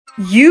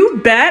You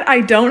bet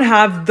I don't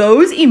have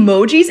those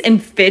emojis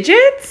and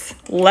fidgets?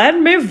 Let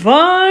me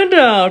find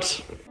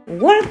out.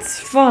 Let's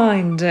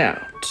find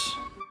out.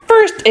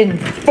 First and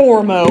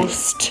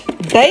foremost,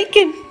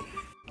 bacon.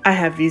 I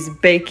have these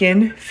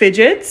bacon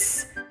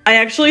fidgets. I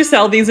actually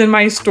sell these in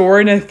my store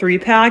in a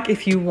 3-pack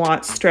if you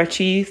want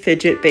stretchy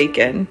fidget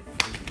bacon.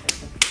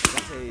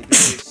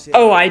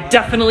 Oh, I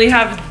definitely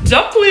have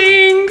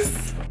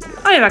dumplings.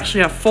 I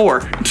actually have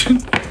 4.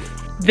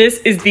 This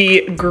is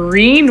the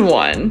green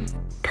one.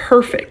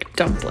 Perfect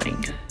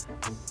dumpling.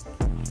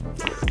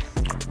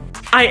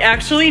 I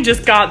actually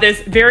just got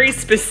this very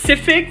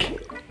specific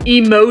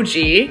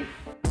emoji.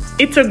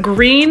 It's a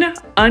green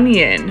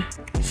onion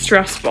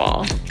stress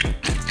ball.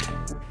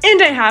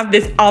 And I have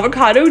this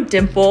avocado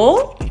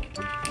dimple.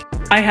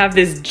 I have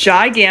this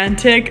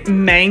gigantic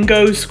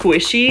mango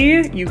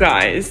squishy. You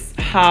guys,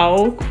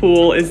 how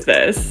cool is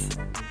this?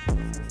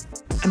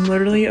 I'm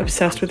literally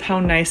obsessed with how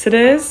nice it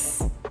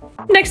is.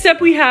 Next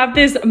up, we have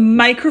this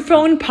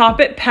microphone Pop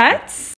It Pets.